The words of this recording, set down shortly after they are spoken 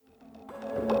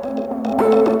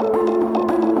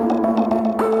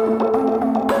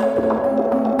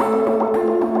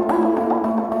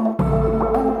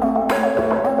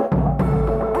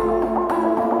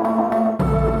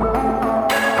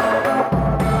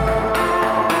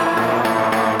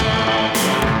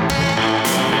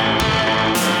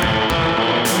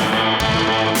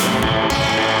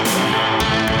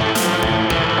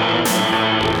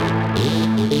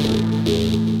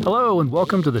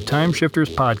welcome to the Time Shifters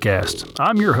Podcast.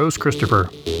 I'm your host, Christopher.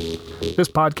 This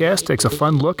podcast takes a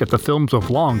fun look at the films of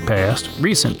long past,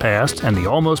 recent past, and the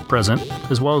almost present,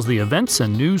 as well as the events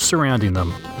and news surrounding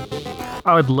them.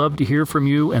 I would love to hear from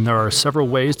you, and there are several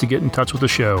ways to get in touch with the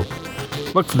show.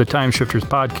 Look for the Time Shifters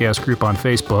Podcast group on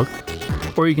Facebook,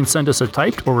 or you can send us a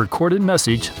typed or recorded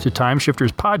message to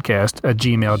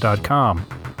timeshifterspodcast@gmail.com.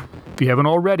 If you haven't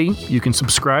already, you can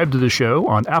subscribe to the show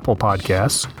on Apple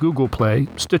Podcasts, Google Play,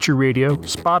 Stitcher Radio,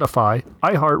 Spotify,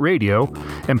 iHeartRadio,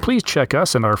 and please check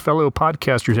us and our fellow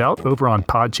podcasters out over on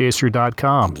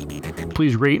podchaser.com.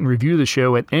 Please rate and review the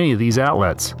show at any of these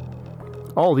outlets.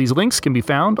 All these links can be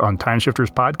found on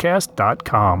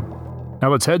timeshifterspodcast.com. Now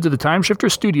let's head to the Time Shifter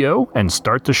studio and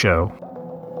start the show.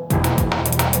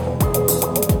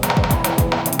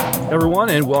 Everyone,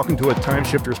 and welcome to a Time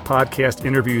Shifters Podcast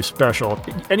interview special.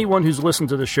 Anyone who's listened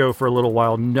to the show for a little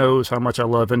while knows how much I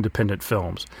love independent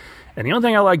films. And the only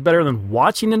thing I like better than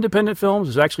watching independent films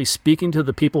is actually speaking to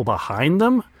the people behind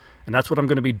them. And that's what I'm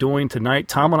going to be doing tonight.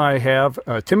 Tom and I have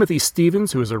Timothy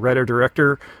Stevens, who is a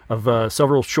writer-director of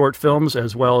several short films,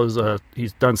 as well as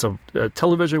he's done some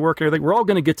television work and everything. We're all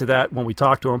going to get to that when we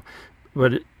talk to him.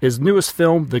 But his newest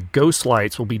film, The Ghost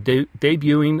Lights, will be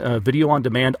debuting video on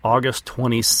demand August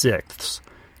 26th.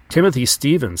 Timothy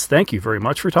Stevens, thank you very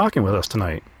much for talking with us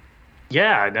tonight.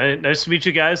 Yeah, nice to meet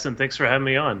you guys, and thanks for having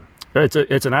me on.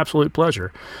 It's an absolute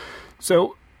pleasure.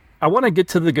 So I want to get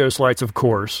to The Ghost Lights, of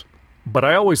course, but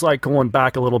I always like going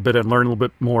back a little bit and learn a little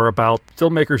bit more about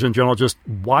filmmakers in general, just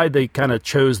why they kind of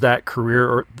chose that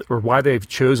career or why they've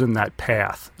chosen that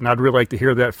path. And I'd really like to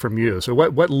hear that from you. So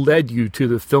what led you to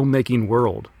the filmmaking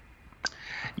world?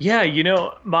 Yeah,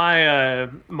 my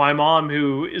mom,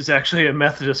 who is actually a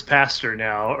Methodist pastor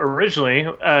now, originally,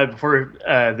 before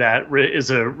that, is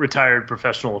a retired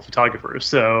professional photographer.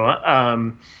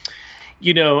 So,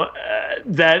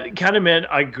 that kind of meant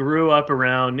I grew up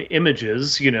around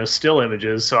images, still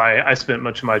images. So I spent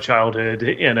much of my childhood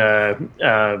in a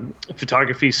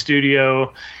photography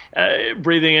studio,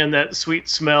 breathing in that sweet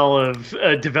smell of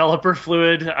developer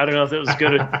fluid. I don't know if that was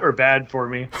good or bad for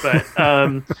me, but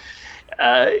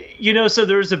so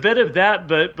there's a bit of that,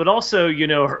 but also,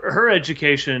 her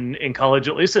education in college,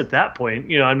 at least at that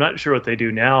point, I'm not sure what they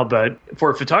do now, but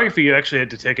for photography, you actually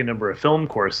had to take a number of film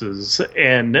courses.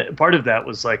 And part of that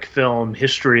was like film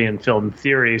history and film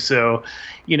theory. So,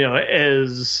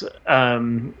 as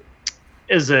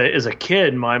a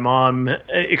kid, my mom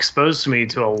exposed me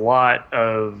to a lot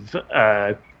of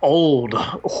old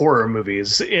horror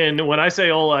movies. And when I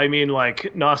say old, I mean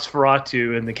like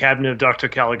Nosferatu and The Cabinet of Dr.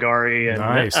 Caligari and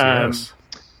nice, yes.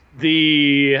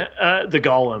 the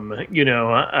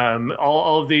Golem,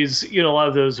 all of these, a lot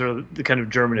of those are the kind of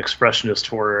German expressionist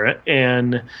horror.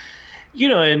 And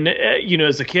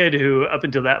as a kid who up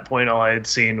until that point, all I had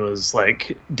seen was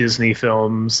like Disney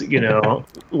films,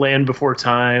 Land Before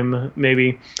Time,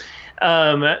 maybe.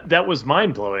 That was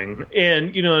mind blowing.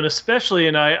 And, and especially,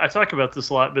 and I talk about this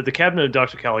a lot, but The Cabinet of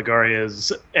Dr. Caligari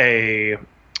is a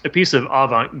piece of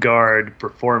avant-garde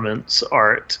performance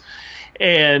art,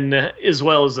 and as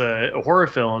well as a horror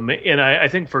film. And I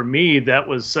think for me, that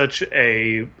was such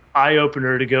a eye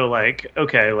opener to go like,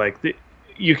 okay, like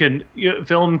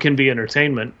film can be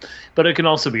entertainment, but it can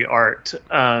also be art.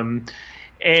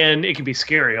 And it can be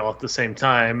scary all at the same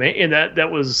time. And that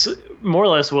was more or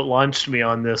less what launched me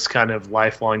on this kind of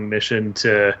lifelong mission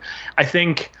to, I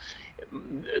think,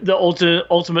 the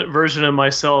ultimate version of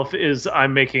myself is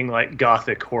I'm making like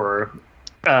gothic horror.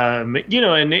 And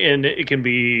it can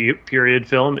be period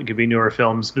film, it can be newer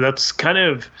films, but it's kind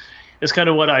of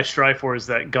what I strive for, is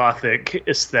that gothic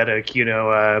aesthetic,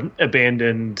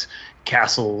 abandoned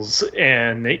castles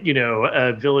and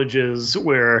villages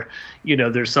where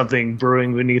there's something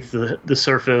brewing beneath the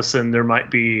surface, and there might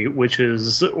be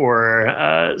witches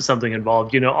or something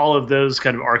involved. All of those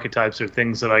kind of archetypes are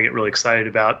things that I get really excited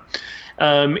about.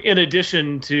 In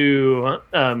addition to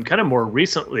kind of more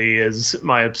recently is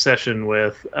my obsession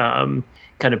with kind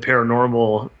of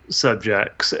paranormal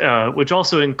subjects, which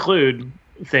also include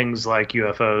things like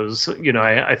UFOs.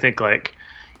 I think like,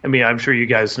 I'm sure you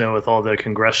guys know with all the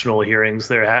congressional hearings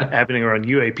that are happening around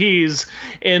UAPs,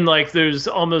 and like there's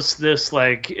almost this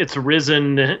like it's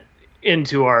risen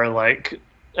into our like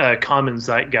common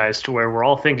zeitgeist to where we're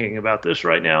all thinking about this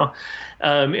right now.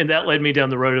 And that led me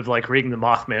down the road of like reading the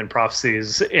Mothman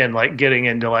prophecies and like getting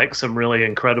into like some really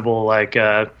incredible like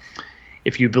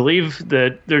if you believe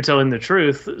that they're telling the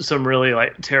truth, some really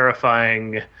like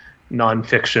terrifying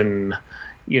nonfiction,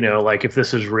 like if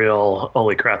this is real,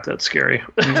 holy crap, that's scary,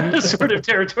 sort of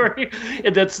territory.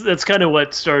 And that's kind of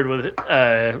what started with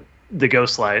the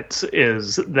Ghost Lights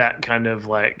is that kind of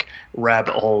like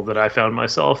rabbit hole that I found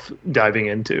myself diving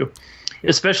into,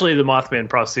 especially the Mothman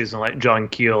prophecies and like John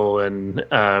Keel and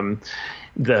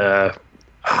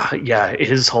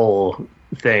his whole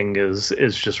thing is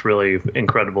just really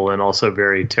incredible and also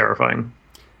very terrifying.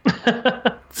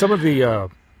 Some of the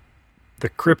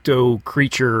crypto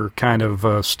creature kind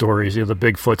of stories, the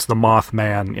Bigfoots, the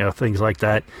Mothman, things like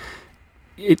that.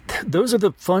 Those are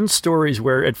the fun stories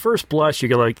where at first blush you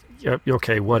go like, yeah,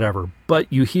 okay, whatever.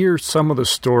 But you hear some of the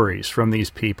stories from these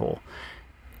people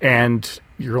and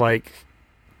you're like,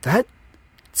 that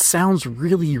sounds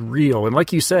really real. And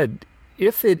like you said,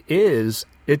 if it is,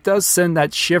 it does send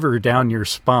that shiver down your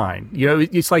spine.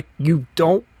 It's like you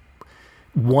don't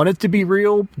want it to be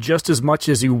real just as much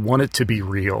as you want it to be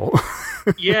real.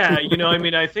 Yeah,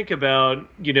 I think about,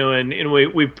 and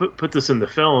we put this in the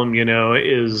film,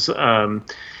 is,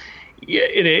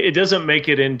 it doesn't make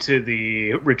it into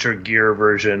the Richard Gere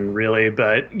version, really,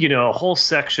 but, a whole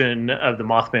section of the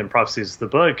Mothman prophecies of the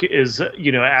book is,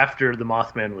 after the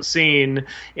Mothman was seen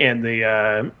and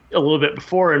a little bit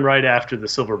before and right after the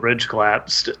Silver Bridge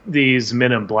collapsed, these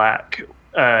men in black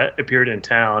appeared in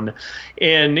town,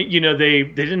 and they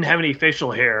didn't have any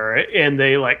facial hair, and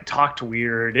they like talked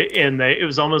weird, and it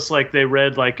was almost like they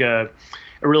read like a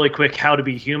really quick How to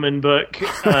Be Human book,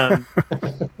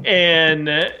 and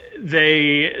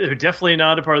they're definitely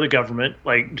not a part of the government,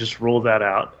 like just rule that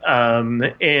out,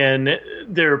 and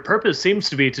their purpose seems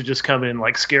to be to just come in and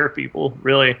like scare people,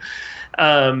 really.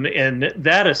 And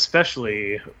that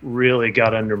especially really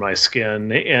got under my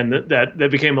skin, and that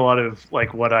became a lot of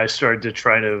like what I started to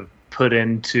try to put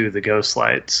into the Ghost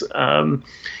Lights. And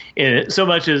so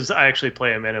much as I actually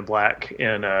play a Man in Black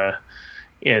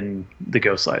in the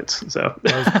Ghost Lights. So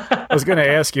I was going to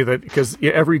ask you that because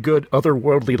every good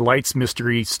otherworldly lights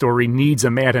mystery story needs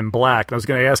a Man in Black. And I was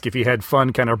going to ask if you had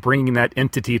fun kind of bringing that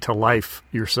entity to life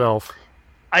yourself.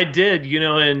 I did,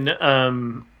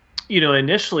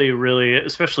 initially, really,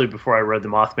 especially before I read the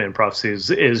Mothman prophecies,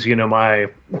 is, my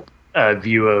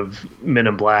view of Men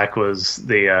in Black was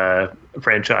the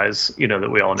franchise, that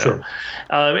we all know. Sure.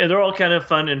 And they're all kind of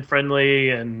fun and friendly,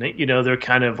 and, they're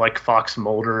kind of like Fox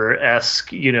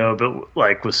Mulder-esque, but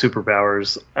like with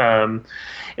superpowers. And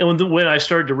when I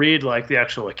started to read like the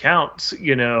actual accounts,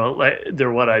 like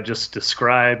they're what I just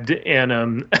described,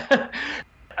 and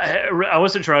I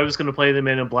wasn't sure I was going to play the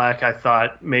Men in Black. I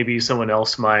thought maybe someone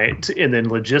else might, and then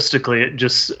logistically, it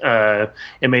just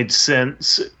it made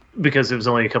sense because it was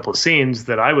only a couple of scenes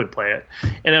that I would play it.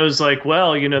 And I was like,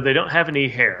 well, they don't have any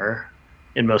hair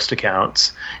in most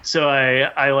accounts, so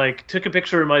I like took a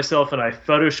picture of myself and I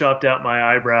photoshopped out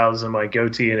my eyebrows and my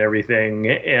goatee and everything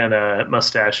and a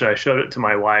mustache. And I showed it to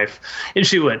my wife, and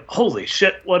she went, "Holy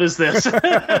shit, what is this?"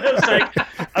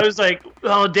 I was like,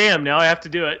 "Oh damn, now I have to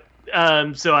do it."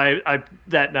 So I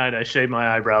that night I shaved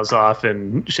my eyebrows off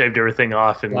and shaved everything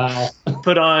off and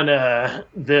put on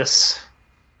this,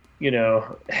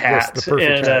 hat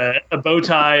and a bow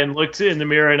tie and looked in the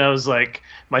mirror, and I was like,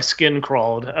 my skin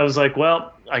crawled. I was like,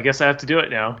 well, I guess I have to do it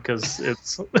now because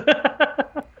it's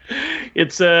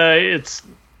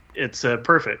it's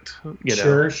perfect.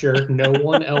 Sure. No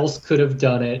one else could have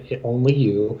done it. Only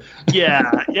you.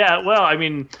 Yeah. Well,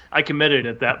 I committed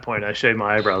at that point. I shaved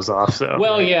my eyebrows off. So.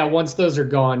 Well, yeah. Once those are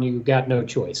gone, you got no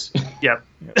choice. Yep.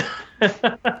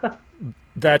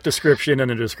 That description and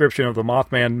the description of the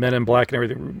Mothman, Men in Black, and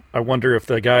everything. I wonder if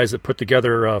the guys that put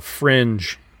together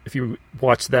Fringe, if you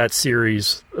watched that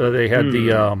series, they had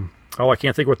I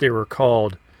can't think what they were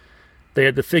called. They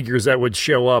had the figures that would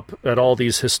show up at all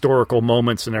these historical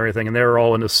moments and everything, and they were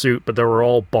all in a suit, but they were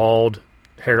all bald,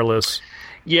 hairless,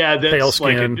 yeah, that's pale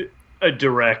skin. Like a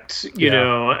direct,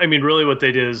 really what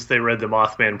they did is they read the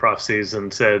Mothman prophecies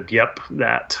and said, yep,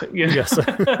 that. Yes.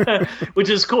 Which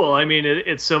is cool.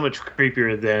 It's so much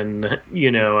creepier than,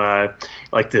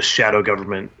 like this shadow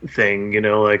government thing,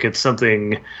 like it's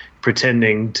something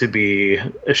pretending to be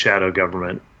a shadow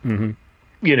government. Mm-hmm.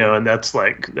 And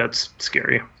that's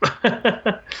scary.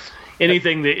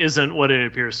 Anything that isn't what it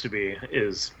appears to be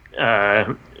is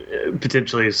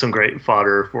potentially some great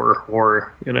fodder for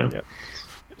horror, Yeah.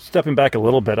 Stepping back a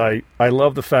little bit, I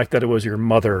love the fact that it was your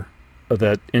mother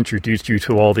that introduced you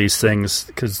to all these things,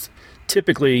 because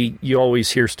typically you always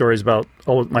hear stories about,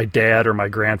 my dad or my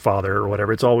grandfather or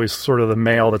whatever. It's always sort of the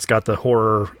male that's got the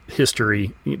horror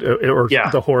history or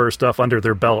the horror stuff under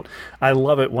their belt. I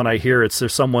love it when I hear it's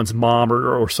someone's mom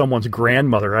or someone's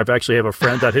grandmother. I've actually have a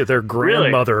friend that their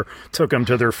grandmother took them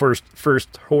to their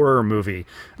first horror movie.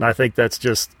 And I think that's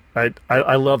just,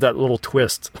 I love that little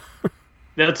twist.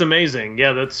 That's amazing.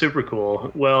 Yeah, that's super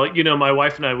cool. Well, my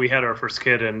wife and I, we had our first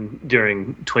kid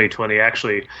during 2020.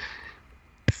 Actually,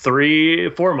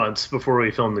 4 months before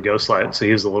we filmed the Ghost Light. So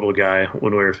he was a little guy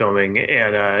when we were filming,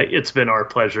 and it's been our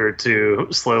pleasure to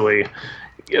slowly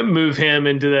move him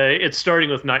into it's starting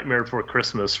with Nightmare Before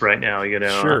Christmas right now,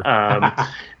 Sure.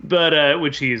 but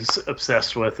which he's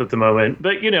obsessed with at the moment.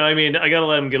 But I mean, I gotta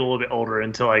let him get a little bit older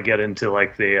until I get into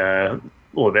like the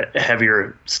a little bit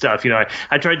heavier stuff.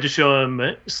 I tried to show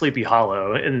him Sleepy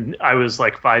Hollow, and I was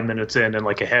like 5 minutes in, and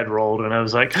like a head rolled, and I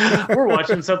was like, we're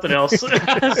watching something else.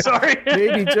 Sorry.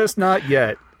 Maybe just not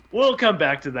yet. We'll come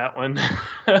back to that one.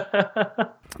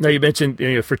 Now, you mentioned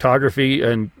photography,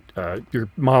 and your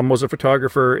mom was a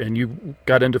photographer, and you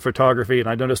got into photography, and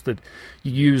I noticed that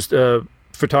you used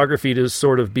photography to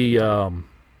sort of be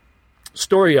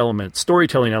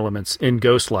storytelling elements in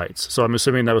Ghost Lights. So I'm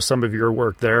assuming that was some of your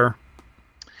work there.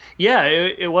 Yeah,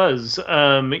 it was.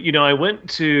 I went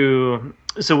to...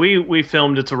 So we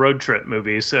filmed, it's a road trip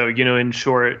movie. So, in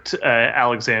short,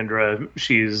 Alexandra,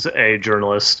 she's a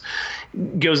journalist,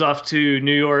 goes off to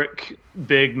New York,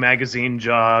 big magazine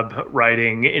job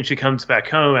writing, and she comes back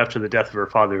home after the death of her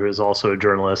father, who is also a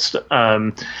journalist,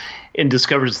 and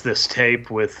discovers this tape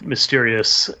with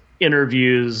mysterious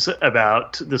interviews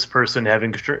about this person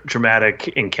having a dramatic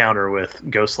encounter with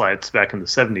ghost lights back in the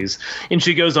 70s. And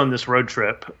she goes on this road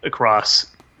trip across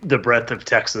the breadth of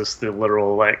Texas, the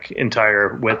literal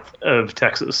entire width of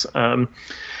Texas,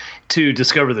 to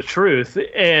discover the truth.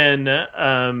 And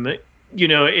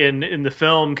in the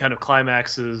film, kind of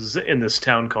climaxes in this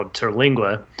town called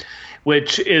Terlingua,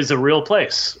 which is a real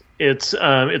place. It's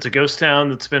a ghost town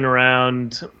that's been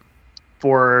around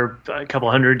for a couple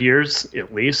 100 years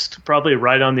at least, probably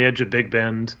right on the edge of Big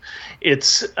Bend.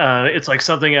 It's like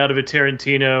something out of a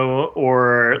Tarantino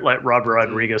or like Robert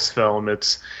Rodriguez film.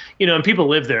 It's and people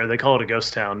live there. They call it a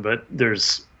ghost town, but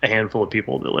there's a handful of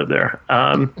people that live there.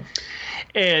 And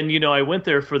I went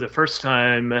there for the first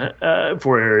time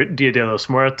for Dia de los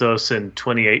Muertos in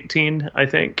 2018, I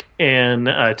think, and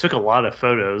I took a lot of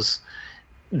photos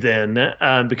then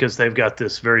because they've got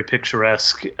this very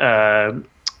picturesque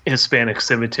Hispanic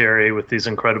cemetery with these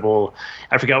incredible,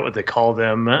 I forgot what they call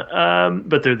them,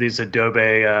 but they're these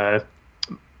adobe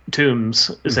tombs,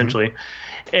 essentially. Mm-hmm.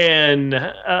 And,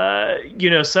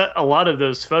 so a lot of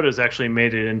those photos actually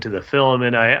made it into the film.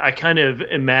 And I kind of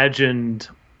imagined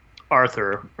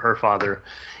Arthur, her father,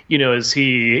 as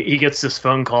he gets this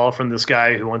phone call from this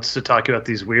guy who wants to talk about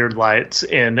these weird lights,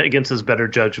 and against his better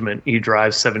judgment, he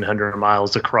drives 700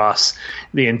 miles across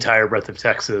the entire breadth of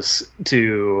Texas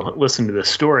to listen to this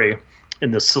story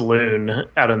in this saloon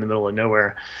out in the middle of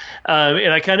nowhere.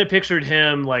 And I kind of pictured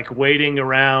him waiting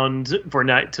around for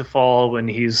night to fall when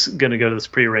he's going to go to this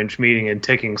prearranged meeting and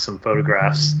taking some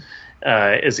photographs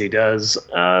as he does.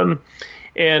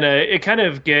 And it kind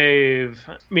of gave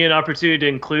me an opportunity to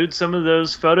include some of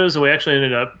those photos. And we actually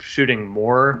ended up shooting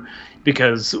more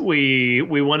because we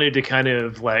wanted to kind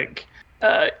of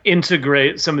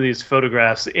integrate some of these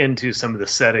photographs into some of the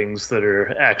settings that are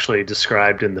actually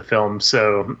described in the film.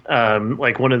 So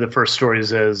one of the first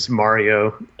stories is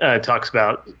Mario talks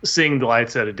about seeing the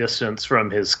lights at a distance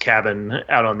from his cabin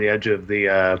out on the edge of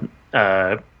the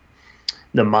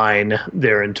mine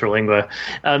there in Terlingua.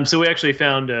 So we actually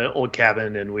found an old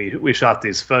cabin, and we shot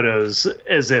these photos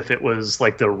as if it was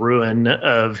like the ruin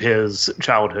of his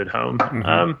childhood home.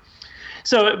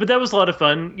 Mm-hmm. But that was a lot of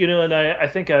fun, and I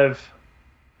think I've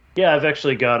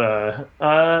actually got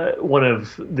one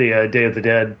of the Day of the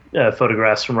Dead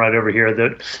photographs from right over here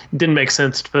that didn't make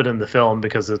sense to put in the film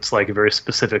because it's like a very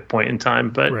specific point in time.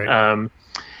 But right.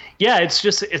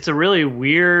 It's a really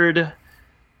weird,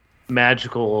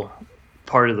 magical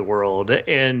part of the world.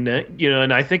 And,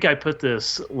 and I think I put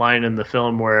this line in the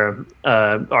film where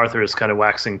Arthur is kind of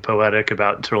waxing poetic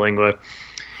about Terlingua.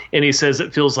 And he says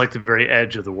it feels like the very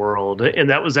edge of the world. And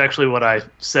that was actually what I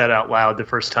said out loud the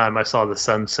first time I saw the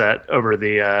sunset over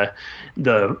the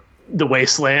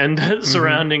wasteland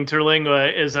surrounding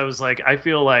Terlingua. Is I was like, I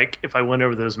feel like if I went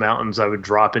over those mountains, I would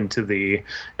drop into the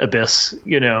abyss,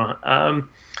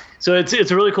 So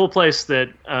it's a really cool place that,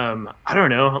 I don't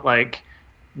know,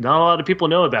 not a lot of people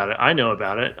know about it. I know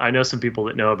about it. I know some people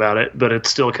that know about it, but it's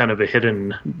still kind of a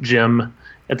hidden gem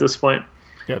at this point.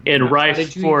 Yep. And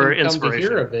rife for inspiration. Come to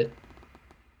hear of it?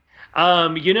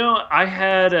 I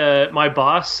had my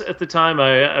boss at the time.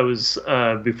 I was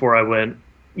before I went,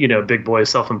 big boy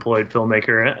self-employed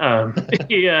filmmaker.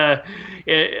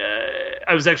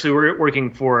 I was actually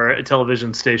working for a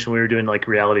television station. We were doing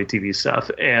reality TV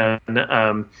stuff, and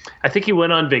I think he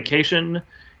went on vacation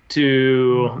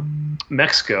to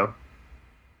Mexico.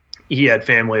 He had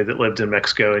family that lived in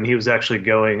Mexico, and he was actually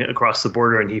going across the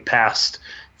border, and he passed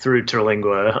through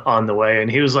Terlingua on the way, and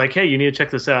he was like, "Hey, you need to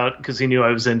check this out," because he knew I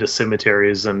was into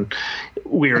cemeteries and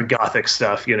weird gothic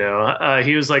stuff. He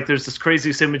was like, "There's this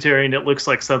crazy cemetery, and it looks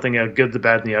like something out Good, the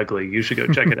Bad, and the Ugly. You should go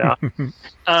check it out."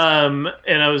 And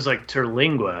I was like,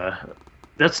 "Terlingua?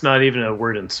 That's not even a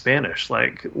word in Spanish.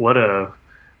 Like,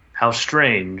 how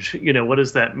strange. What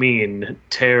does that mean?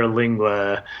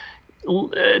 Terlingua."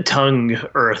 Tongue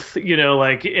earth,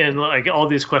 and all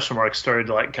these question marks started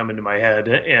to come into my head,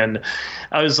 and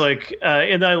I was like,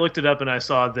 and then I looked it up and I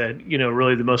saw that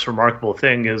really the most remarkable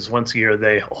thing is once a year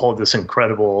they hold this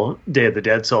incredible Day of the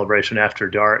Dead celebration after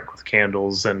dark with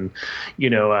candles and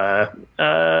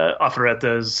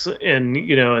operettas and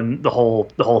and the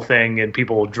whole thing, and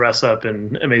people dress up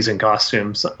in amazing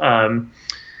costumes.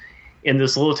 In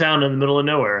this little town in the middle of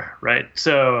nowhere, right?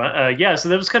 So so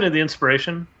that was kind of the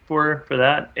inspiration for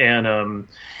that. And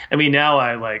now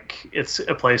it's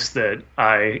a place that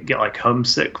I get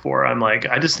homesick for. I'm like,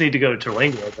 I just need to go to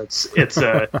Terlingua. It's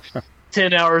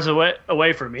 10 hours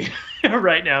away from me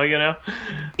right now.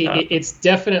 It's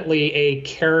definitely a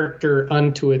character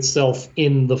unto itself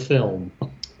in the film.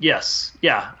 Yes,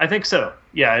 yeah, I think so.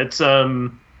 Yeah, it's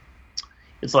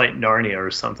like Narnia or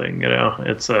something,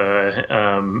 It's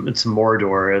it's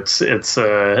Mordor.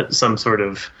 It's some sort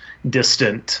of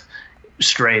distant,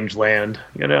 strange land,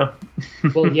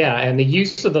 Well, yeah, and the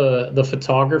use of the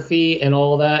photography and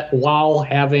all that while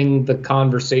having the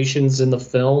conversations in the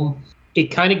film, it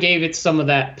kind of gave it some of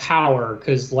that power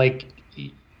because,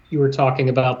 you were talking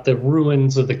about the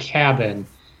ruins of the cabin,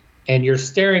 and you're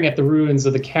staring at the ruins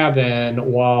of the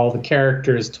cabin while the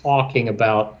character is talking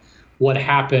about what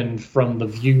happened from the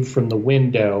view from the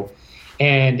window.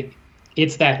 And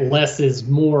it's that less is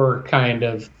more kind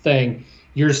of thing.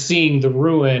 You're seeing the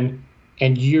ruin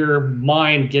and your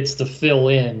mind gets to fill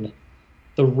in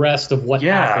the rest of what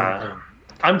happened.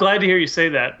 I'm glad to hear you say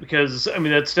that because,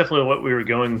 that's definitely what we were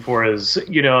going for is,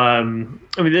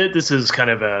 this is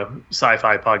kind of a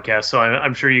sci-fi podcast, so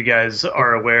I'm sure you guys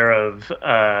are aware of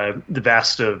The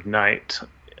Vast of Night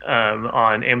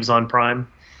on Amazon Prime.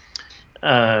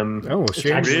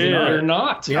 Actually, you're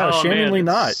not. Yeah, shamefully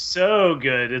not. So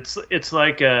good. It's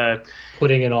like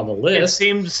putting it on the list. It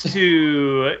seems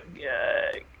to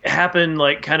happen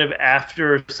kind of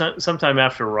after sometime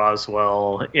after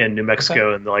Roswell in New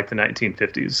Mexico in the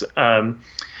 1950s.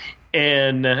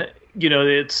 And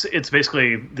it's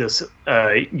basically this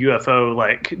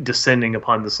UFO descending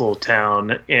upon this little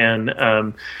town,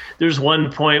 and there's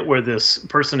one point where this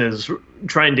person is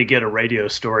trying to get a radio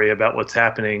story about what's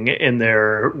happening, and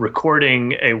they're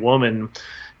recording a woman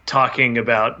talking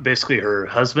about basically her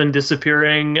husband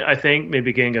disappearing, I think,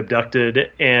 maybe getting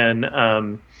abducted,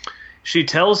 and she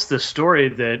tells the story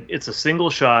that it's a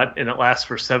single shot and it lasts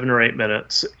for 7 or 8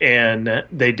 minutes, and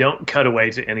they don't cut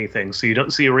away to anything, so you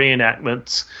don't see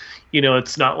reenactments.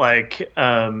 It's not like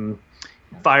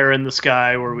Fire in the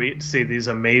Sky where we see these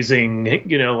amazing,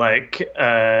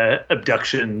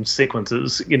 abduction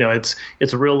sequences.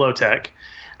 It's real low tech.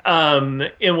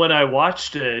 And when I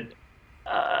watched it,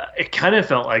 it kind of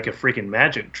felt like a freaking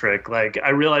magic trick. I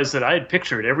realized that I had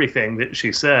pictured everything that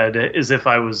she said as if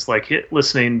I was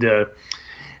listening to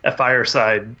a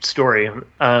fireside story.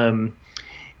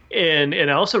 And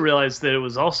I also realized that it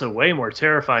was also way more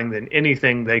terrifying than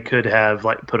anything they could have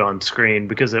put on screen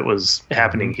because it was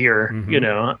happening here,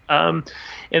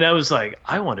 and I was like,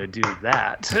 I want to do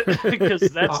that because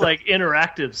that's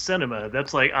interactive cinema.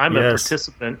 That's I'm a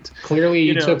participant. Clearly,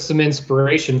 you took some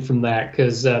inspiration from that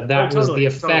because that was the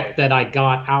effect that I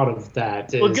got out of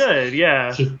that. Well, good,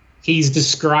 yeah. He's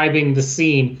describing the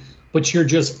scene, but you're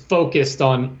just focused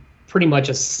on pretty much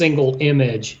a single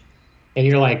image, and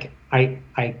you're like, I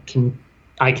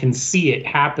can see it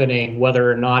happening whether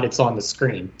or not it's on the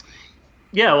screen.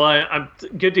 Yeah, well, I'm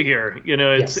good to hear.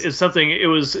 It's something. It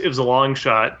was a long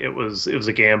shot. It was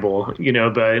a gamble.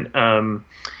 But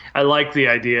I like the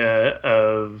idea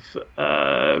of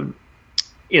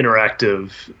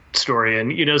interactive story,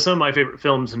 and some of my favorite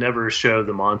films never show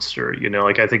the monster.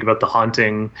 I think about The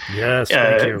Haunting. Yes,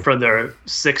 thank you. From the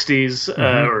 60s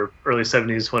or early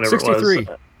 70s, whenever 63. it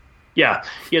was. Yeah.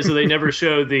 So they never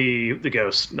show the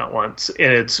ghost, not once,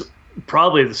 and it's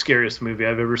probably the scariest movie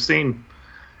I've ever seen.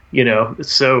 It's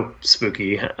so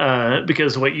spooky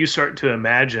because what you start to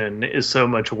imagine is so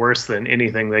much worse than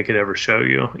anything they could ever show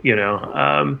you.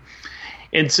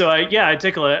 And so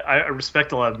I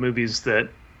respect a lot of movies that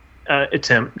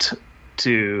attempt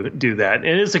to do that,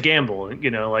 and it's a gamble.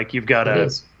 You've got to.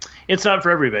 It's not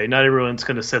for everybody. Not everyone's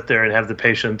going to sit there and have the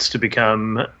patience to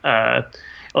become.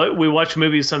 We watch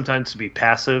movies sometimes to be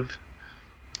passive,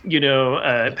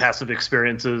 passive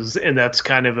experiences, and that's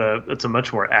kind of it's a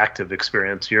much more active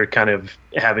experience. You're kind of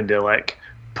having to like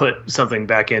put something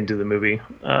back into the movie,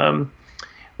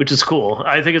 which is cool.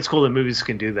 I think it's cool that movies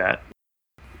can do that.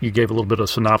 You gave a little bit of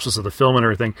synopsis of the film and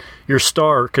everything. Your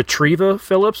star, Katriva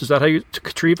Phillips, is that how you...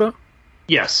 Katriva?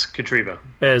 Yes, Katriva.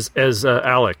 As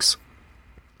Alex.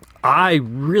 I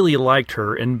really liked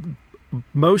her, and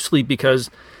mostly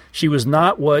because she was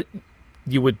not what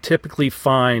you would typically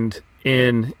find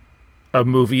in a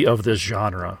movie of this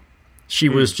genre. She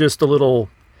was just a little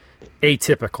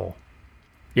atypical.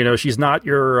 She's not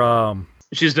your...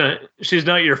 She's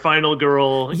not your final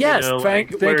girl. Yes,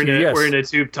 thank you. Yes. Wearing a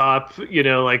tube top,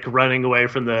 like running away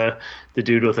from the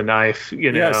dude with a knife.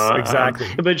 Yes, exactly.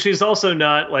 But she's also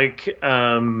not like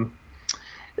kind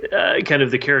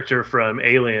of the character from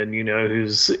Alien,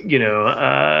 who's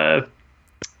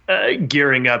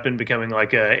gearing up and becoming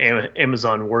like a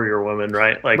Amazon warrior woman,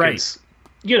 right? Like right.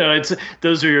 It's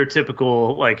those are your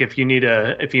typical, like, if you need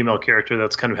a female character,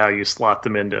 that's kind of how you slot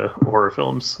them into horror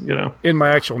films, In my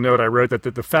actual note, I wrote that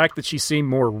the fact that she seemed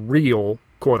more real,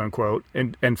 quote unquote,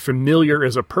 and familiar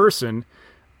as a person,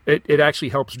 it actually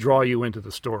helps draw you into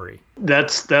the story.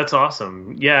 That's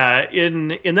awesome. Yeah.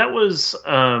 And that was,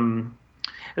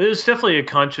 it was definitely a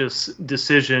conscious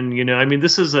decision, I mean,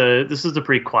 this is a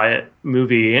pretty quiet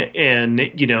movie, and,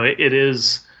 it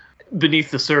is,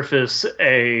 beneath the surface,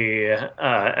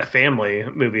 a family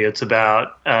movie. It's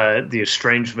about the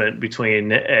estrangement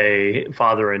between a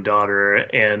father and daughter,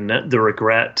 and the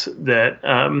regret that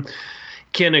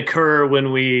can occur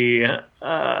when we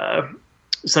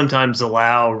sometimes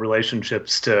allow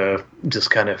relationships to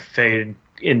just kind of fade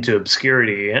into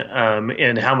obscurity,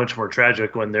 and how much more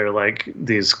tragic when they're like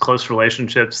these close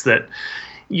relationships that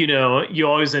you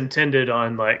always intended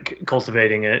on like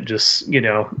cultivating it, just,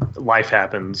 life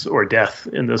happens, or death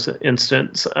in this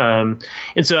instance. And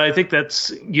so I think that's,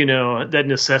 that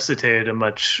necessitated a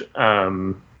much,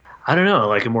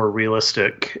 like a more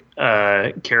realistic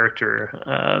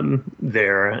character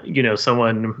there.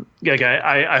 Someone like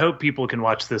I hope people can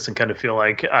watch this and kind of feel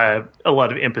like a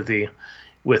lot of empathy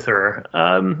with her.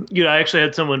 I actually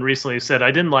had someone recently said,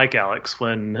 I didn't like Alex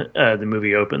when the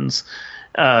movie opens.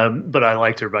 But I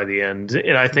liked her by the end,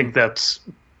 and I think that's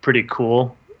pretty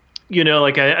cool.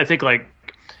 I think like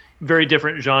very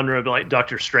different genre, like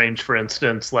Doctor Strange, for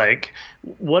instance. Like,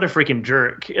 what a freaking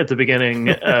jerk at the beginning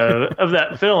of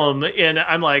that film, and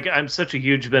I'm such a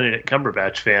huge Benedict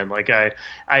Cumberbatch fan. Like,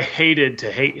 I hated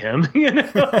to hate him,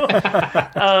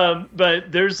 but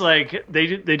there's like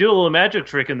they do a little magic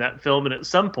trick in that film, and at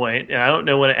some point, and I don't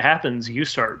know when it happens, you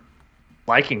start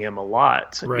liking him a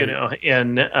lot, right.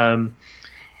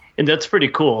 And that's pretty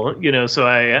cool, So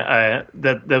I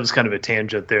that was kind of a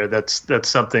tangent there. That's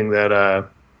something that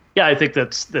I think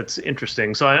that's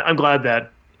interesting. So I'm glad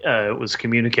that it was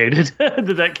communicated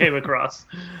that came across.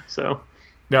 So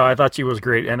no, I thought she was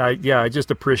great, and I just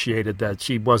appreciated that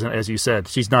she wasn't, as you said,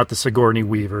 she's not the Sigourney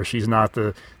Weaver, she's not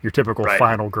your typical right.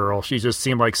 final girl. She just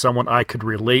seemed like someone I could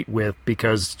relate with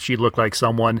because she looked like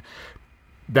someone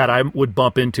that I would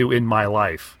bump into in my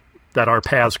life, that our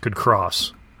paths could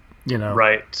cross.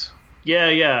 Right.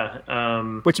 Yeah.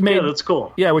 Which made that's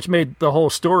cool. Yeah, which made the whole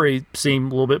story seem a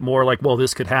little bit more like, well,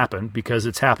 this could happen because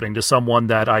it's happening to someone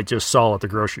that I just saw at the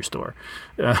grocery store.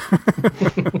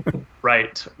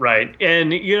 Right.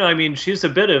 And I mean, she's a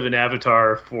bit of an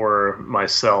avatar for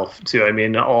myself too. I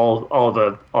mean,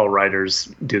 all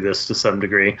writers do this to some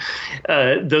degree.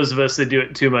 Those of us that do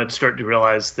it too much start to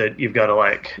realize that you've got to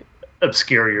like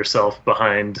obscure yourself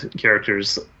behind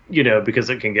characters, because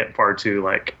it can get far too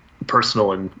like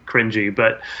personal and cringy.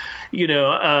 But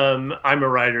I'm a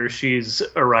writer, she's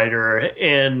a writer,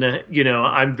 and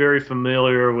I'm very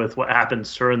familiar with what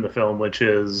happens to her in the film, which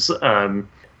is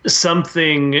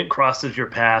something crosses your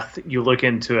path, you look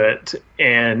into it,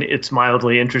 and it's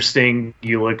mildly interesting.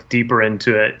 You look deeper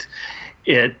into it,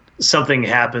 something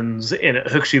happens and it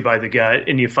hooks you by the gut,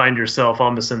 and you find yourself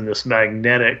almost in this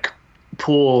magnetic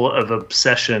pool of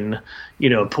obsession.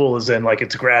 Pool is in like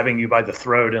it's grabbing you by the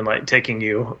throat and like taking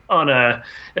you on a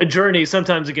journey,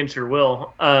 sometimes against your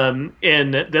will.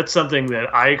 And that's something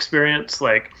that I experienced.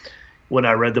 Like when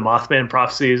I read the Mothman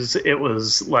Prophecies, it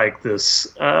was like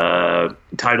this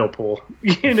tidal pull,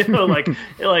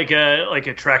 like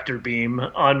a tractor beam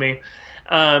on me.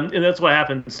 And that's what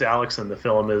happens to Alex in the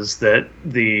film, is that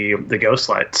the ghost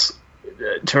lights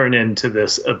turn into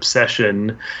this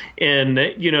obsession, and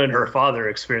and her father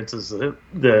experiences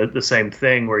the same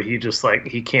thing, where he just like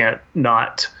he can't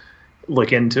not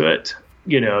look into it.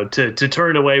 To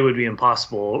turn away would be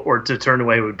impossible, or to turn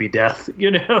away would be death.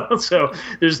 So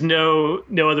there's no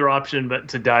other option but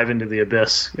to dive into the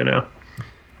abyss.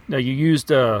 Now, you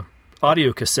used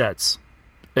audio cassettes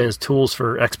as tools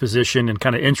for exposition and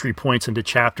kind of entry points into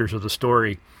chapters of the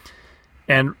story.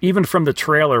 And even from the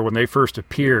trailer, when they first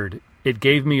appeared, it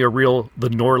gave me a real The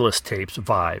Norliss Tapes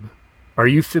vibe. Are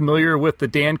you familiar with the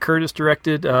Dan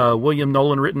Curtis-directed, William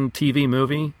Nolan-written TV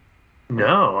movie?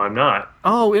 No, I'm not.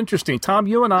 Oh, interesting. Tom,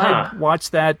 you and I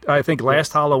watched that, I think,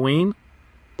 last Halloween.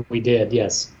 We did,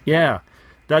 yes. Yeah.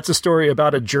 That's a story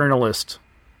about a journalist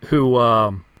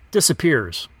who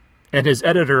disappears, and his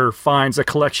editor finds a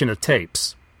collection of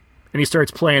tapes. And he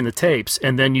starts playing the tapes,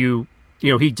 and then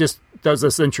he just does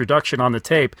this introduction on the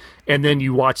tape, and then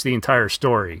you watch the entire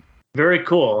story. Very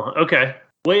cool. Okay.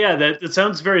 Well, yeah, that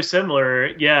sounds very similar.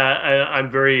 Yeah, I'm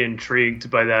very intrigued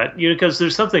by that. Because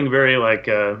there's something very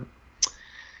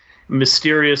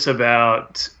mysterious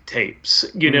about tapes,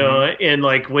 and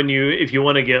like if you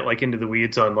want to get like into the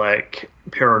weeds on like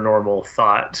paranormal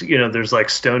thought, there's like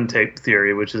stone tape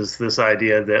theory, which is this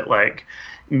idea that like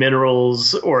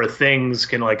minerals or things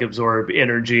can like absorb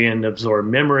energy and absorb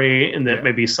memory, and that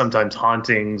maybe sometimes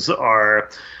hauntings are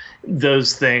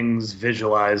those things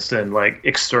visualized and like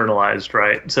externalized,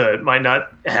 right? So it might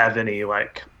not have any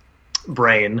like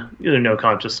brain, no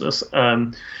consciousness.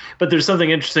 But there's something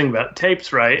interesting about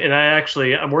tapes, right? And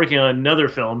I'm working on another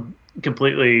film,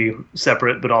 completely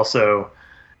separate, but also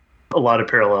a lot of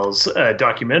parallels, a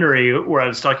documentary where I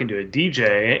was talking to a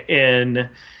DJ, and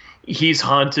he's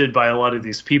haunted by a lot of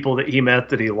these people that he met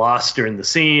that he lost during the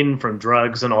scene from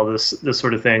drugs and all this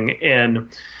sort of thing. And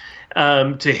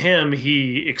to him,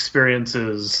 he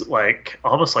experiences like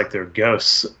almost like they're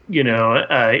ghosts,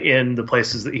 in the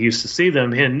places that he used to see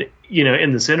them. And,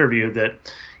 in this interview that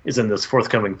is in this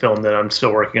forthcoming film that I'm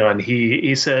still working on,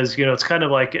 he says, it's kind of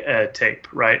like a tape,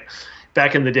 right?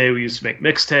 Back in the day, we used to make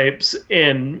mixtapes,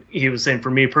 and he was saying,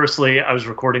 for me personally, I was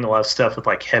recording a lot of stuff with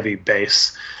like heavy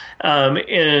bass.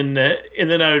 And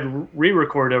then I would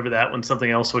re-record over that when something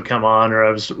else would come on, or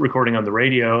I was recording on the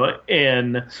radio,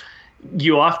 and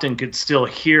you often could still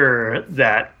hear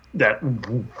that get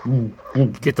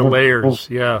the layers.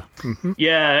 Yeah. Mm-hmm.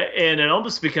 Yeah. And it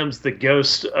almost becomes the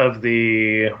ghost of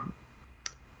the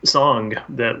song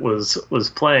that was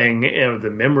playing, and the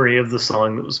memory of the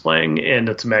song that was playing, and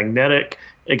it's magnetic.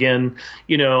 Again,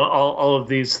 all of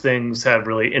these things have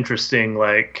really interesting,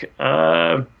 like,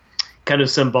 kind of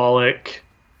symbolic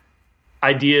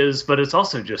ideas, but it's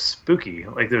also just spooky.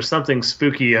 Like there's something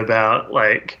spooky about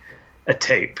like a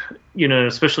tape,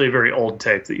 especially a very old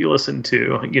tape that you listen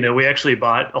to. We actually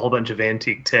bought a whole bunch of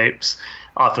antique tapes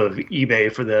off of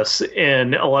eBay for this,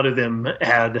 and a lot of them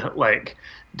had like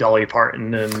Dolly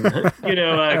Parton and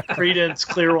Creedence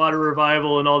Clearwater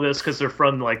Revival and all this, because they're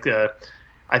from like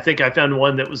I think I found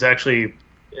one that was actually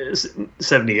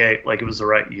 78, like it was the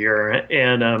right year.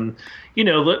 And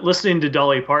listening to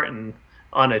Dolly Parton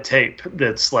on a tape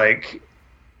that's like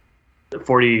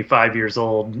 45 years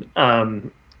old,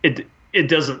 it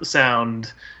doesn't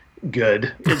sound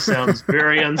good. It sounds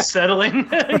very unsettling.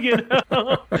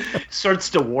 Starts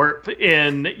to warp,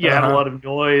 and you have a lot of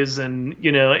noise, and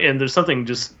and there's something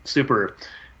just super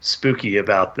spooky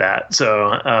about that.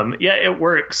 So it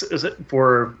works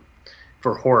for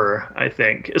horror, I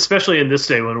think, especially in this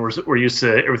day when we're used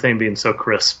to everything being so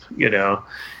crisp.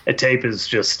 A tape is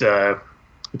just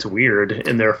it's weird,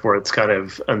 and therefore it's kind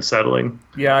of unsettling.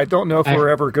 Yeah, I don't know if we're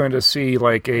ever going to see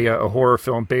like a horror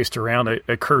film based around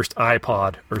a cursed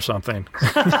iPod or something.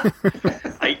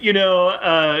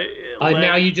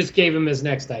 Now you just gave him his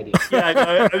next idea.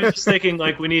 Yeah, I was just thinking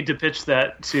like we need to pitch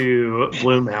that to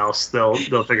Blumhouse.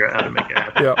 They'll figure out how to make it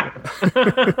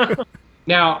happen. Yeah.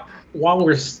 Now, while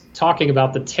we're talking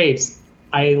about the tapes,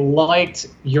 I liked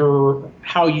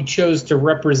how you chose to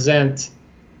represent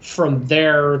from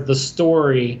there the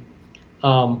story,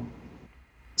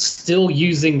 still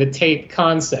using the tape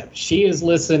concept. She is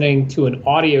listening to an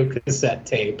audio cassette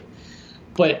tape,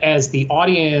 but as the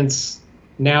audience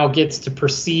now gets to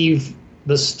perceive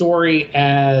the story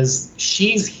as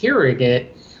she's hearing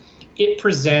it, it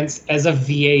presents as a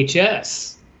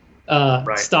VHS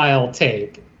style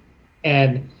tape,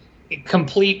 and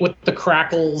complete with the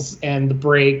crackles and the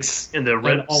breaks and the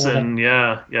rips and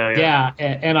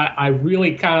and I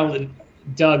really kind of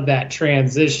dug that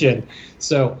transition.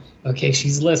 So okay,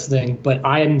 she's listening, but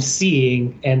I am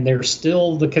seeing, and there's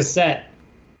still the cassette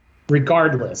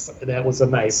regardless. That was a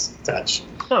nice touch.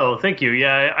 Oh, thank you.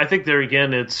 Yeah, I think there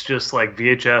again, it's just like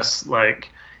VHS, like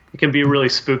it can be really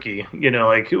spooky,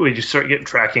 like when you start getting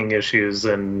tracking issues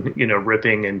and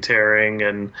ripping and tearing,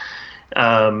 and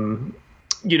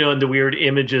and the weird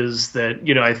images that,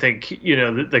 I think,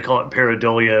 they call it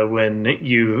pareidolia when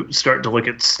you start to look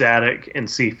at static and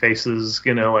see faces,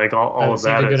 like all of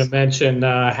that. I was going to mention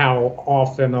how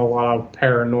often a lot of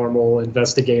paranormal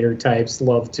investigator types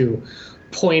love to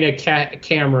point a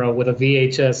camera with a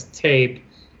VHS tape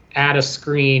at a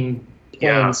screen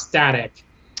playing static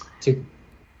to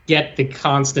get the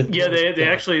constant. Yeah, they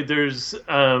actually, there's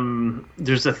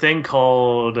a thing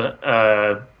called,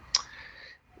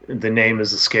 the name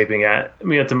is escaping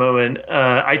me at the moment,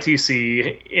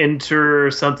 ITC,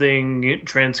 inter something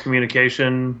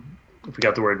transcommunication, I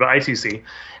forgot the word, but ITC.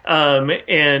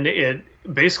 And it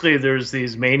basically, there's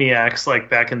these maniacs like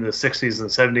back in the 60s and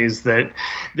 70s that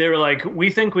they were like,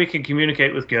 we think we can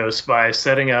communicate with ghosts by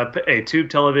setting up a tube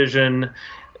television,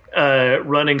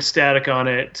 running static on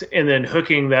it, and then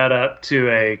hooking that up to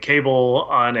a cable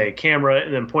on a camera,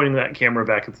 and then pointing that camera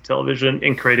back at the television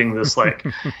and creating this like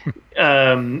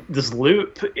this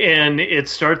loop, and it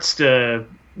starts to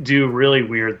do really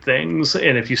weird things.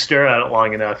 And if you stare at it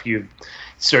long enough, you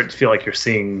start to feel like you're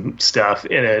seeing stuff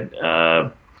in it.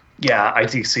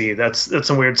 ITC, that's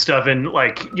some weird stuff. And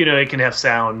like, it can have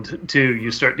sound too.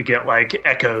 You start to get like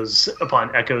echoes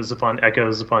upon echoes upon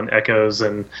echoes upon echoes.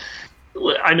 And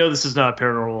I know this is not a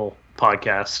paranormal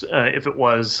podcast. If it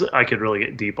was, I could really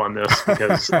get deep on this,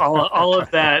 because all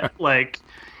of that, like,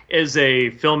 as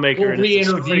a filmmaker, we'll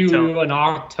re-interview you in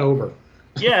October.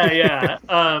 Yeah.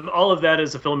 All of that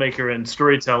as a filmmaker and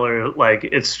storyteller, like,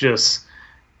 it's just,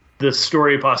 the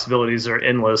story possibilities are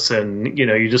endless, and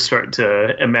you just start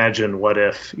to imagine what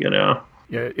if. Yeah,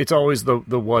 it's always the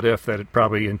what if that it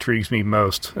probably intrigues me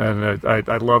most, and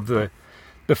I love the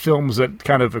films that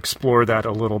kind of explore that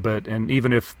a little bit. And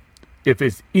even if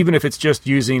it's just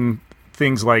using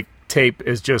things like tape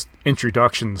as just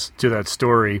introductions to that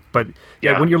story, but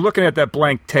when you're looking at that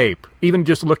blank tape, even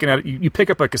just looking at it, you pick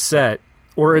up a cassette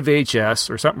or a VHS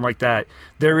or something like that,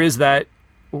 there is that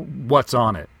what's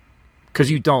on it,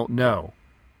 because you don't know.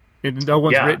 No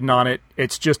one's written on it.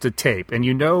 It's just a tape, and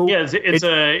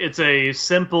it's a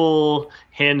simple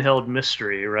handheld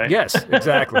mystery, right? Yes,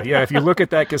 exactly. Yeah, if you look at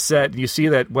that cassette, you see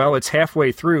that, well, it's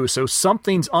halfway through, so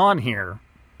something's on here,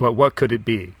 but what could it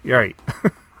be? Right.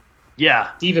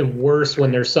 Yeah. It's even worse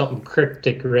when there's something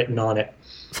cryptic written on it.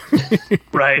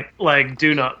 Right, like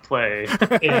 "do not play."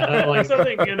 Yeah, like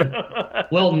something.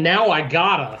 Well, now I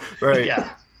gotta. Right.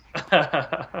 Yeah.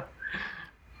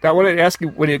 Now, I wanted to ask you,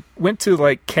 when it went to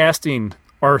like casting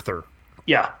Arthur,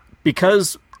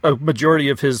 because a majority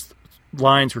of his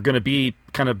lines were going to be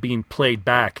kind of being played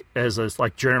back as a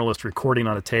like journalist recording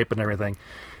on a tape and everything,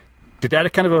 did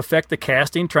that kind of affect the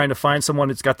casting, trying to find someone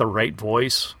that's got the right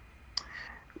voice?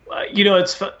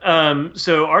 It's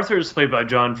so Arthur is played by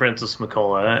John Francis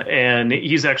McCullough, and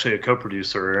he's actually a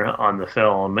co-producer on the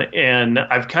film. And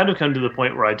I've kind of come to the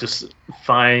point where I just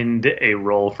find a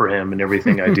role for him in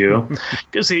everything I do,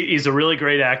 because he's a really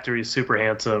great actor. He's super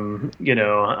handsome.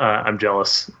 I'm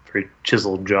jealous. Very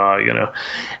chiseled jaw.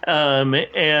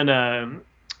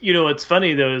 What's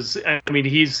funny though is, I mean,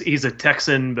 he's a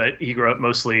Texan, but he grew up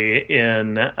mostly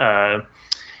in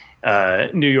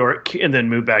New York and then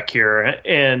moved back here,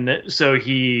 and so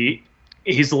he's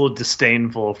a little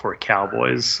disdainful for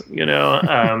cowboys,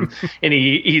 and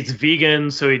he's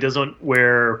vegan, so he at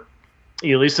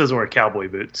least doesn't wear cowboy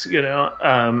boots,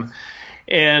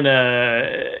 and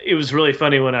it was really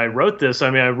funny when I wrote this. I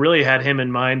mean, I really had him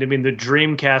in mind. I mean, the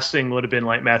dream casting would have been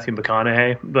like Matthew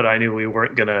McConaughey, but I knew we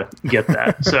weren't gonna get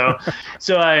that. So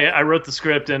I wrote the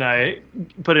script and I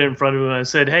put it in front of him and I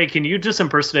said, "Hey, can you just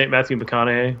impersonate Matthew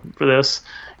McConaughey for this?"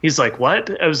 He's like,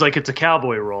 "What?" I was like, "It's a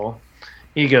cowboy role."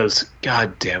 He goes,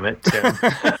 "God damn it, Tim."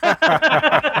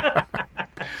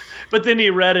 But then he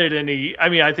read it and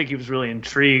I think he was really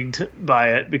intrigued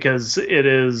by it, because it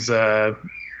is.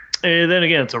 And then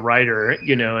again, it's a writer,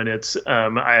 and it's,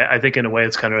 I think in a way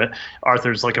it's kind of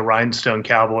Arthur's like a rhinestone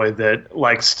cowboy that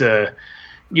likes to,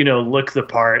 look the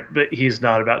part, but he's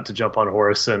not about to jump on a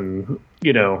horse and,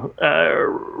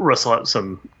 rustle up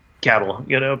some cattle,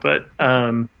 but,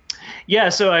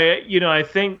 so I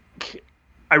think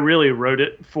I really wrote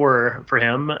it for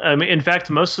him. In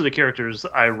fact, most of the characters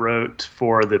I wrote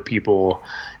for the people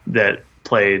that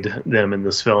played them in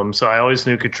this film. So I always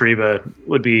knew Katriba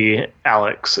would be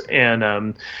Alex. And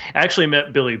I actually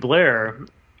met Billy Blair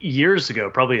years ago,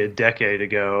 probably a decade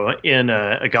ago, in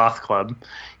a goth club.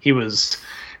 He was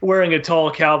wearing a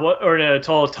tall cowboy or a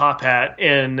tall top hat,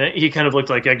 and he kind of looked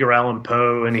like Edgar Allan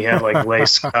Poe, and he had like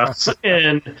lace cuffs.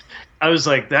 And I was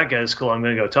like, that guy's cool. I'm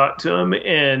going to go talk to him.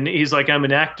 And he's like, I'm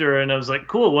an actor. And I was like,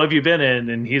 cool. What have you been in?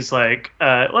 And he's like,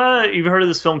 well, you've heard of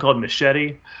this film called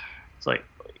Machete? It's like,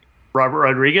 Robert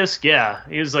Rodriguez, yeah,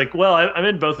 he was like, well, I'm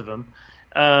in both of them.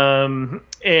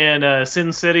 And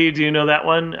Sin City, do you know that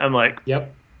one? I'm like,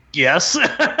 Yep. yes.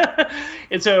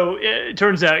 And so it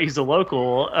turns out he's a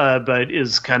local, but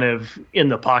is kind of in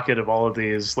the pocket of all of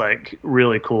these like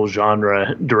really cool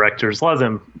genre directors, a lot of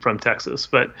them from Texas.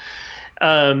 But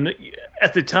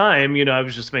at the time, I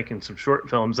was just making some short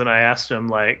films, and I asked him,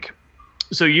 like,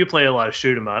 so you play a lot of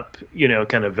shoot 'em up,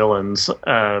 kind of villains.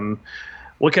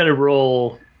 What kind of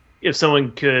role, if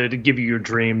someone could give you your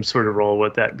dream sort of role,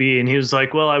 would that be? And he was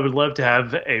like, well, I would love to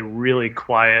have a really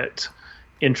quiet,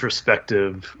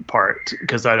 introspective part,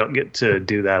 because I don't get to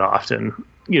do that often.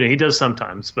 He does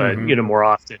sometimes, but more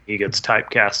often he gets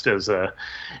typecast as a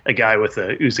guy with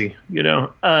a Uzi,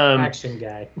 Action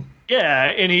guy. Yeah,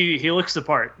 and he looks the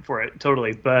part for it,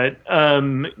 totally. But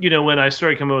when I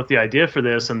started coming up with the idea for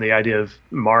this, and the idea of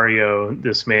Mario,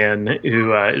 this man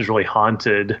who is really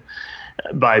haunted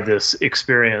by this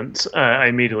experience, I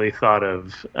immediately thought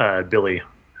of Billy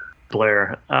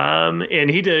Blair, and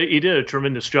he did a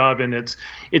tremendous job. And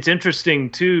it's interesting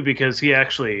too, because he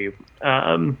actually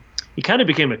he kind of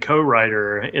became a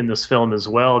co-writer in this film as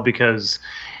well, because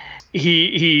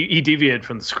he deviated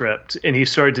from the script, and he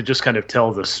started to just kind of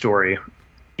tell the story,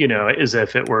 as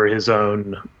if it were his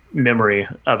own memory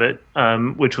of it,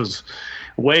 which was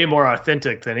way more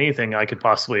authentic than anything I could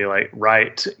possibly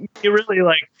write. He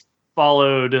really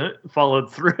followed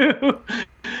through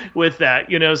with that,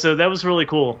 so that was a really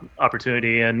cool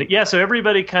opportunity. And yeah, so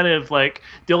everybody kind of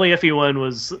the only iffy one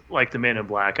was the Man in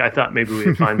Black. I thought maybe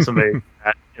we'd find somebody like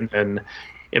that, and then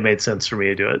it made sense for me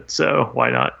to do it, so why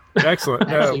not? Excellent.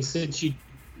 Actually, since you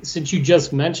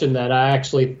just mentioned that, I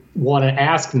actually want to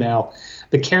ask now.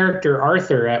 The character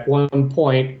Arthur at one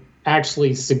point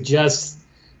actually suggests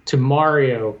to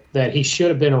Mario that he should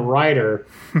have been a writer.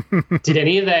 Did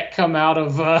any of that come out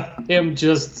of him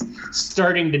just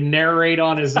starting to narrate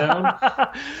on his own?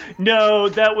 No,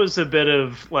 that was a bit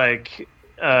of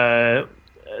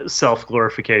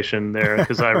self-glorification there,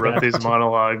 because I wrote these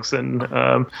monologues, and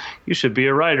you should be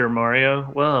a writer, Mario.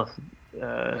 Well,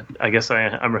 I guess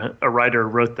I'm a writer who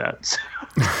wrote that. So.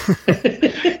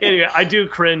 Anyway, I do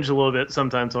cringe a little bit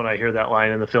sometimes when I hear that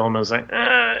line in the film. I was like,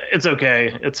 it's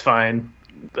okay, it's fine.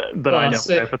 But I know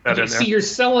I put that in there. See, you're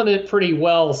selling it pretty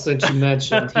well, since you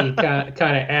mentioned he kind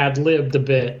of ad-libbed a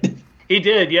bit. He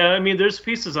did, yeah. I mean, there's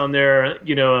pieces on there,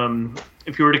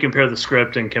 if you were to compare the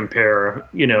script and compare,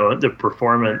 the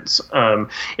performance, and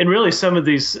really some of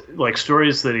these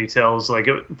stories that he tells,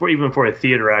 even for a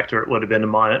theater actor, it would have been a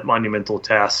monumental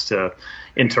task to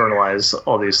internalize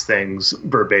all these things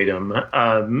verbatim.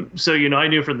 So, I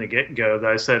knew from the get-go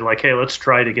that I said, hey, let's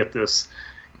try to get this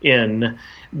in.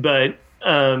 But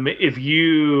if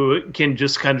you can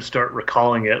just kind of start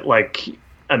recalling it like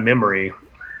a memory,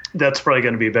 that's probably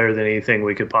going to be better than anything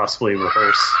we could possibly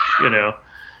rehearse,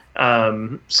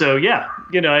 So yeah,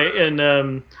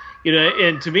 and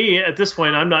to me at this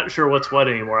point, I'm not sure what's what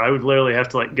anymore. I would literally have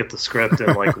to get the script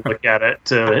and look at it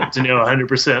to know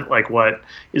 100% what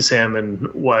is him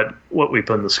and what we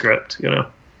put in the script, Yeah,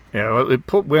 well,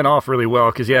 it went off really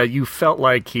well, because you felt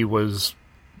like he was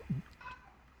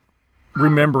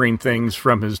remembering things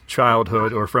from his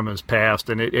childhood or from his past,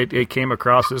 and it came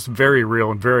across as very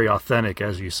real and very authentic,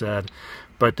 as you said.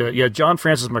 But John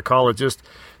Francis McCullough, just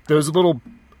those little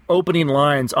opening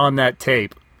lines on that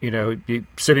tape,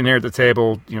 sitting there at the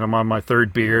table, I'm on my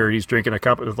third beer, he's drinking a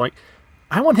cup of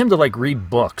I want him to read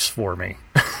books for me.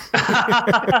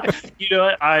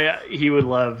 He would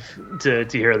love to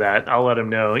hear that. I'll let him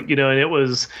know. And it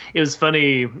was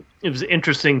funny. It was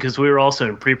interesting because we were also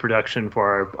in pre-production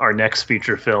for our next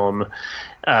feature film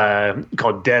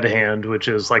called Dead Hand, which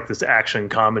is this action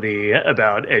comedy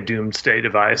about a doomsday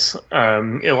device.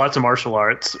 Lots of martial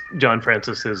arts. John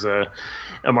Francis is a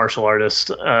martial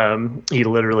artist. He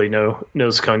literally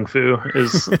knows kung fu,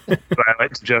 is what I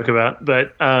like to joke about.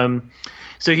 But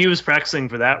so he was practicing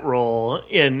for that role,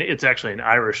 and it's actually an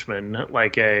Irishman,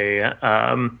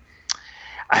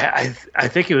 I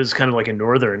think it was kind of a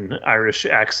northern Irish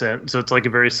accent. So it's a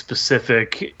very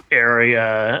specific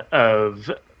area of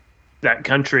that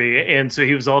country. And so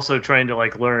he was also trying to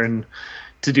learn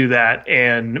to do that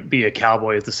and be a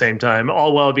cowboy at the same time,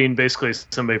 all while being basically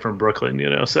somebody from Brooklyn,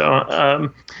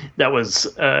 So that was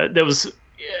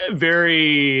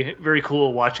very, very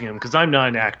cool watching him, because I'm not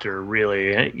an actor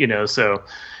really, so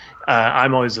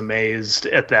I'm always amazed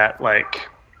at that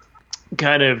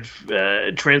kind of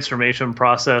transformation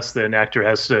process that an actor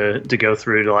has to go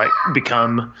through to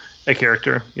become a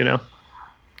character,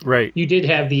 Right. You did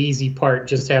have the easy part,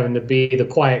 just having to be the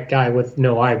quiet guy with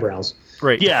no eyebrows.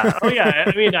 Right. Yeah. Oh yeah.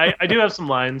 I mean, I do have some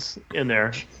lines in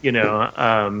there,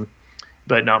 but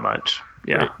but not much.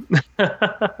 Yeah.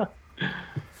 Right.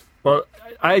 Well,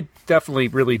 I definitely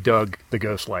really dug the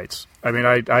Ghost Lights. I mean,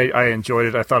 I enjoyed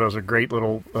it. I thought it was a great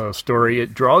little story.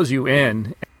 It draws you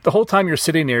in. The whole time you're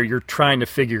sitting there, you're trying to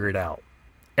figure it out.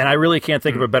 And I really can't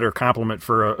think of a better compliment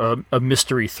for a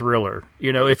mystery thriller.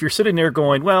 You know, if you're sitting there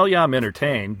going, well, yeah, I'm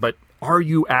entertained, but are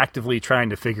you actively trying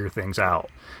to figure things out?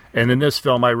 And in this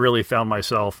film, I really found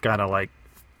myself kind of like,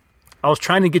 I was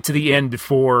trying to get to the end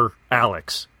before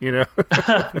Alex, you know?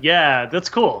 Yeah, that's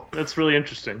cool. That's really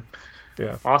interesting.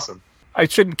 Yeah. Awesome. I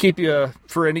shouldn't keep you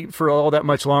for all that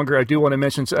much longer. I do want to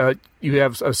mention you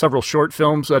have several short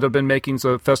films that have been making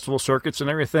the festival circuits and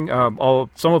everything.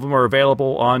 Some of them are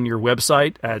available on your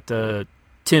website at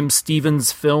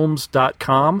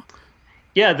timstevensfilms.com.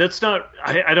 Yeah, that's not.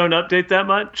 I don't update that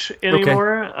much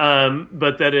anymore. Okay.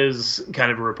 But that is kind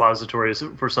of a repository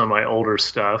for some of my older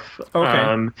stuff.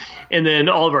 Okay. And then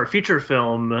all of our feature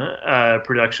film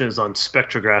production is on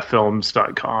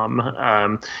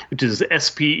spectrograph.com, which is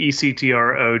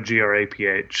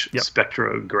SPECTROGRAPH. Yep.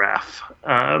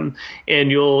 Spectrograph.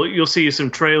 And you'll see some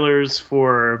trailers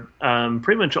for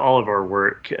pretty much all of our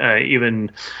work. Even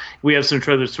we have some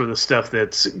trailers for the stuff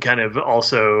that's kind of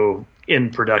also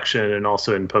in production and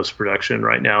also in post-production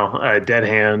right now. Dead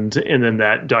Hand, and then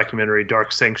that documentary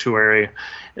Dark Sanctuary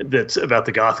that's about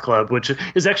the goth club, which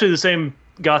is actually the same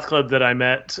goth club that I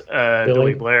met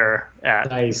Billy Blair at.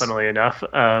 Nice. Funnily enough.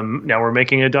 Now we're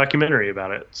making a documentary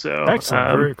about it. So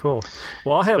excellent. Very cool.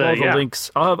 Well, I'll have all the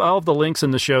links. I'll have the links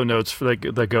in the show notes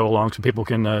that go along so people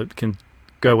can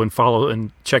go and follow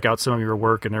and check out some of your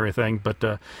work and everything.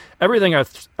 But everything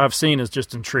I've seen has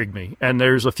just intrigued me. And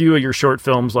there's a few of your short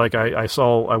films, like I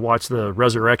watched The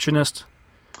Resurrectionist.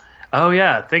 Oh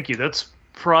yeah, thank you. That's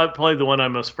probably the one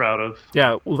I'm most proud of.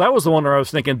 Yeah, well, that was the one where I was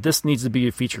thinking this needs to be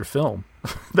a feature film.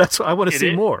 That's what I want to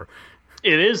see more.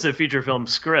 It is a feature film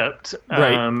script.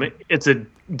 Right. It's a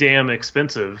damn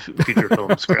expensive feature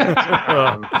film script.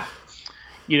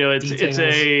 You know,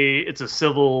 it's a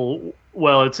civil.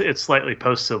 Well, it's slightly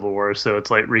post Civil War, so it's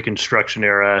like Reconstruction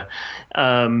era,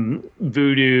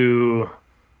 voodoo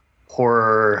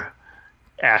horror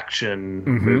action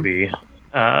movie.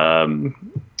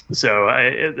 So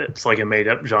it's like a made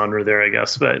up genre there, I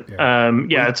guess. But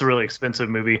it's a really expensive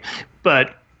movie,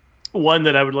 but one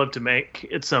that I would love to make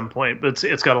at some point, but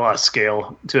it's got a lot of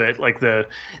scale to it. Like the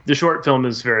short film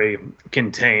is very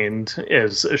contained,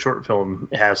 as a short film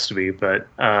has to be. But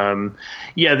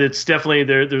that's definitely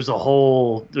there's a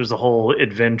whole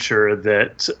adventure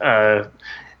that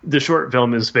the short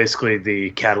film is basically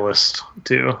the catalyst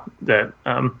to that.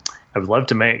 I would love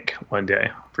to make one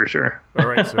day for sure. All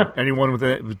right. So anyone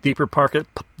with deeper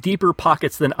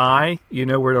pockets than I, you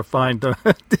know where to find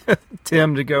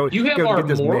Tim to go. You have go our get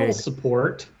this moral made.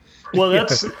 support. Well,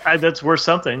 that's worth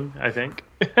something, I think.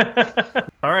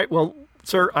 All right. Well,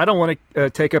 sir, I don't want to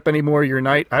take up any more of your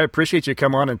night. I appreciate you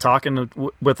coming on and talking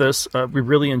with us. We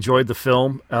really enjoyed the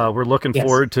film. We're looking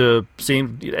forward to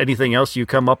seeing anything else you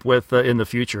come up with in the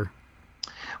future.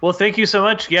 Well, thank you so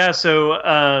much. Yeah. So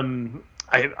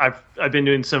I've been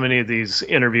doing so many of these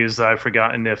interviews that I've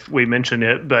forgotten if we mentioned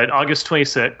it, but August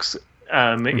 26th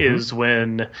is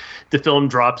when the film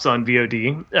drops on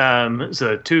VOD.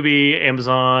 So Tubi,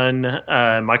 Amazon,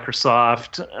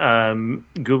 Microsoft,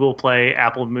 Google Play,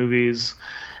 Apple Movies.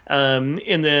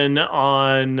 And then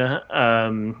on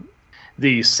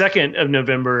the 2nd of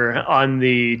November on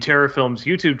the Terror Films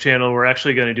YouTube channel, we're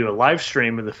actually going to do a live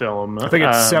stream of the film. I think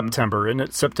it's September, isn't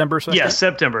it? September 2nd? Yeah,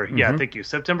 September. Yeah, thank you.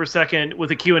 September 2nd with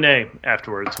a Q&A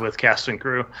afterwards with cast and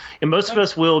crew. And most of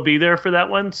us will be there for that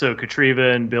one. So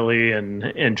Katriva and Billy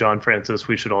and John Francis,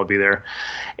 we should all be there.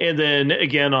 And then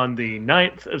again on the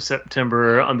 9th of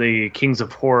September on the Kings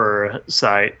of Horror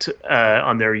site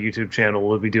on their YouTube channel,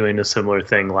 we'll be doing a similar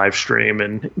thing, live stream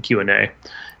and Q&A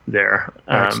there.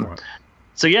 Excellent.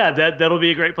 So yeah, that'll be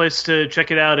a great place to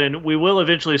check it out, and we will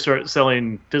eventually start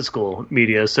selling physical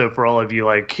media. So for all of you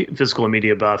like physical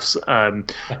media buffs,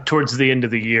 towards the end of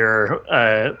the year,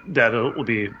 that will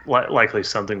be likely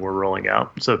something we're rolling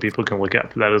out, so people can look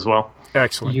out for that as well.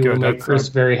 Excellent. You Good. will make Chris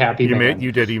very happy.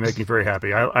 You did. You make me very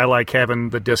happy. I like having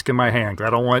the disc in my hand.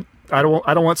 I don't want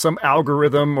some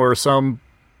algorithm or some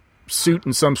suit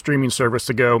in some streaming service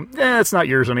to go, it's not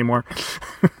yours anymore.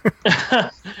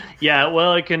 Yeah,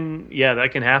 well, that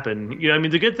can happen. You know, I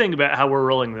mean, the good thing about how we're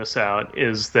rolling this out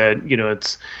is that, you know,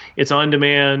 it's on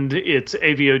demand, it's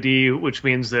AVOD, which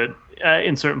means that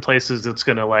in certain places it's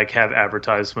going to like have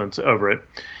advertisements over it,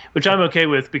 which I'm okay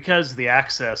with because the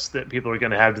access that people are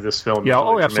going to have to this film. Yeah, is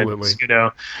really absolutely.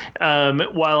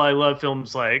 While I love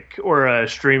films or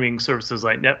streaming services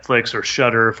like Netflix or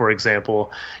Shudder, for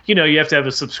example, you have to have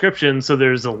a subscription. So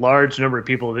there's a large number of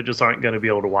people that just aren't going to be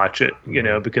able to watch it,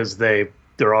 because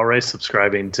they're already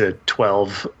subscribing to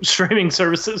 12 streaming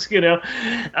services,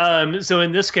 So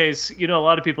in this case, a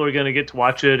lot of people are going to get to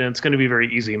watch it, and it's going to be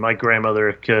very easy. My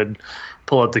grandmother could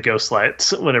pull up the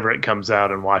Ghostlights whenever it comes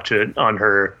out and watch it on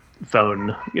her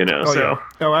phone,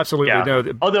 Oh, absolutely. Yeah. No,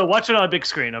 although watch it on a big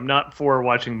screen. I'm not for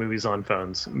watching movies on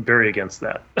phones. I'm very against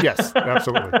that. Yes,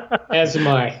 absolutely. As am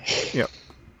I. Yep.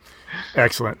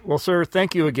 Excellent. Well, sir,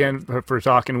 thank you again for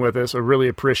talking with us. I really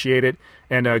appreciate it.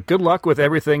 And good luck with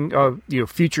everything,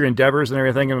 future endeavors and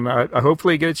everything. And I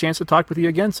hopefully get a chance to talk with you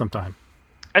again sometime.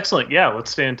 Excellent. Yeah,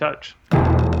 let's stay in touch.